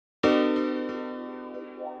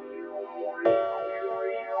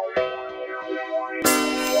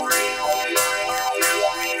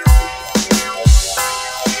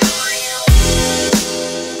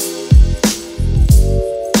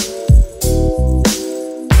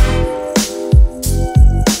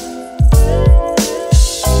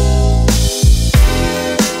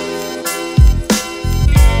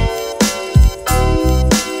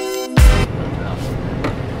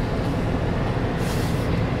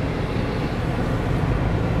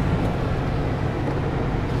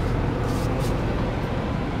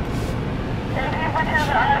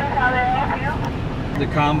the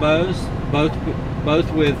combos,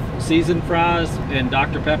 both with seasoned fries and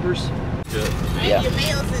Dr. Peppers. Good. Yeah. Your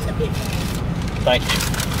mail's in the picture. Thank you.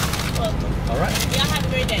 Welcome. All right. Y'all have a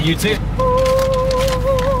great day. You too.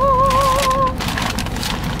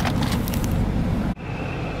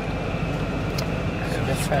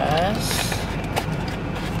 The fries.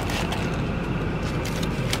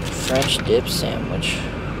 French dip sandwich.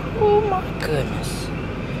 Oh my goodness.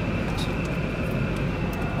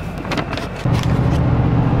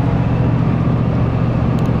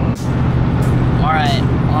 Alright,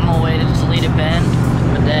 on my way to Toledo Bend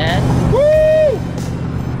with my dad. Woo!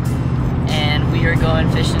 And we are going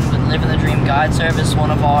fishing with Living the Dream Guide Service,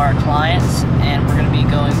 one of our clients, and we're going to be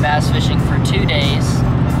going bass fishing for 2 days.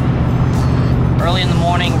 Early in the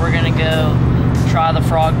morning, we're going to go try the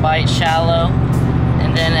frog bite shallow,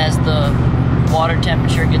 and then as the water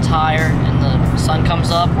temperature gets higher and the sun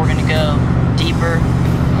comes up, we're going to go deeper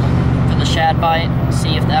for the shad bite,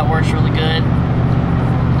 see if that works really good.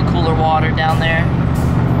 The cooler water down there,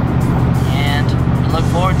 and we look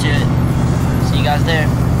forward to it. See you guys there.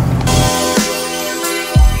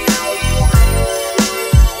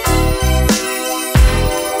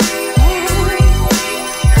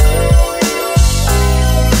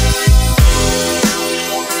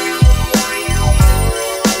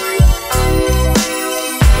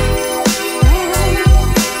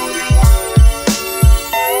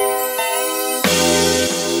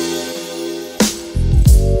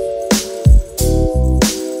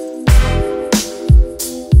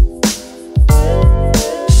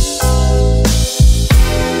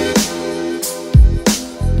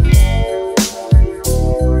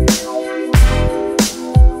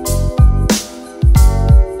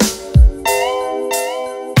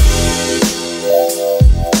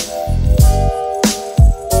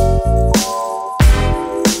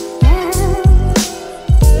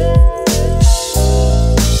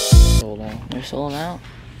 Sold out.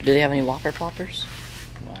 Do they have any Whopper Ploppers?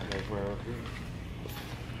 No, those were over here.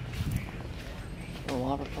 The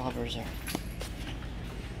Whopper Ploppers are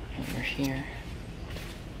over here.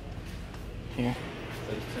 Here.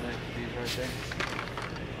 Those 10X these right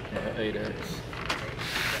there? 8X.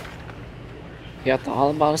 You got the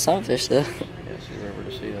all about a sunfish though. Yeah, see River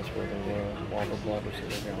to see, that's where the Whopper Ploppers are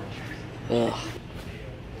going. Ugh.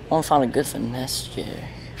 I want to find a good finesse jig.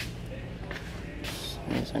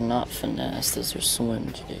 These are not finesse, those are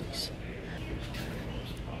swim jigs.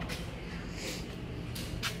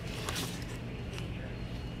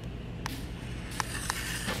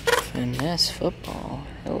 Finesse football,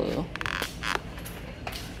 hello.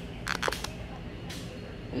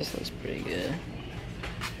 This looks pretty good.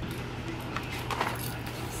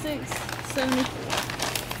 674.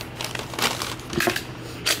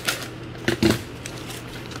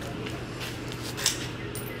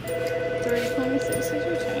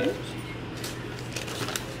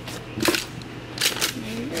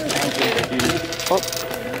 Oh.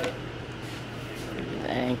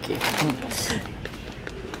 Thank you.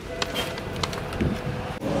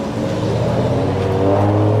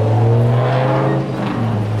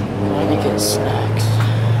 Let me get snacks.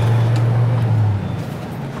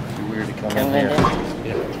 It'd be weird to come Come in in here. there?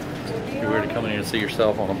 Yeah. It'd be weird to come in here and see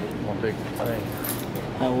yourself on one big thing.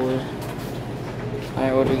 I would.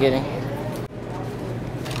 Alright, what are we getting?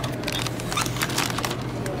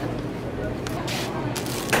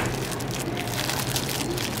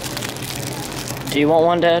 Do you want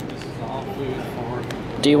one, Dad?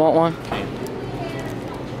 Do you want one?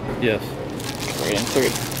 Yes. We're getting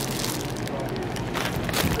 3.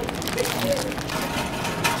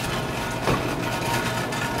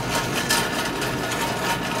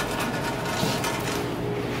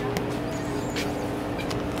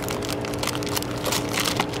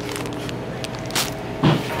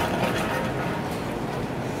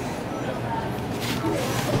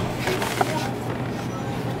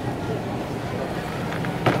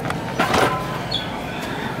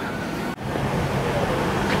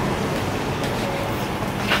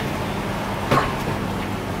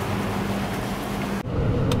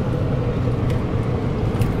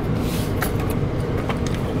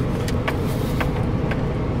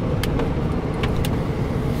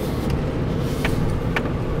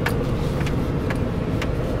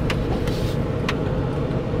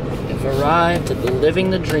 Arrived at the Living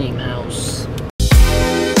the Dream house.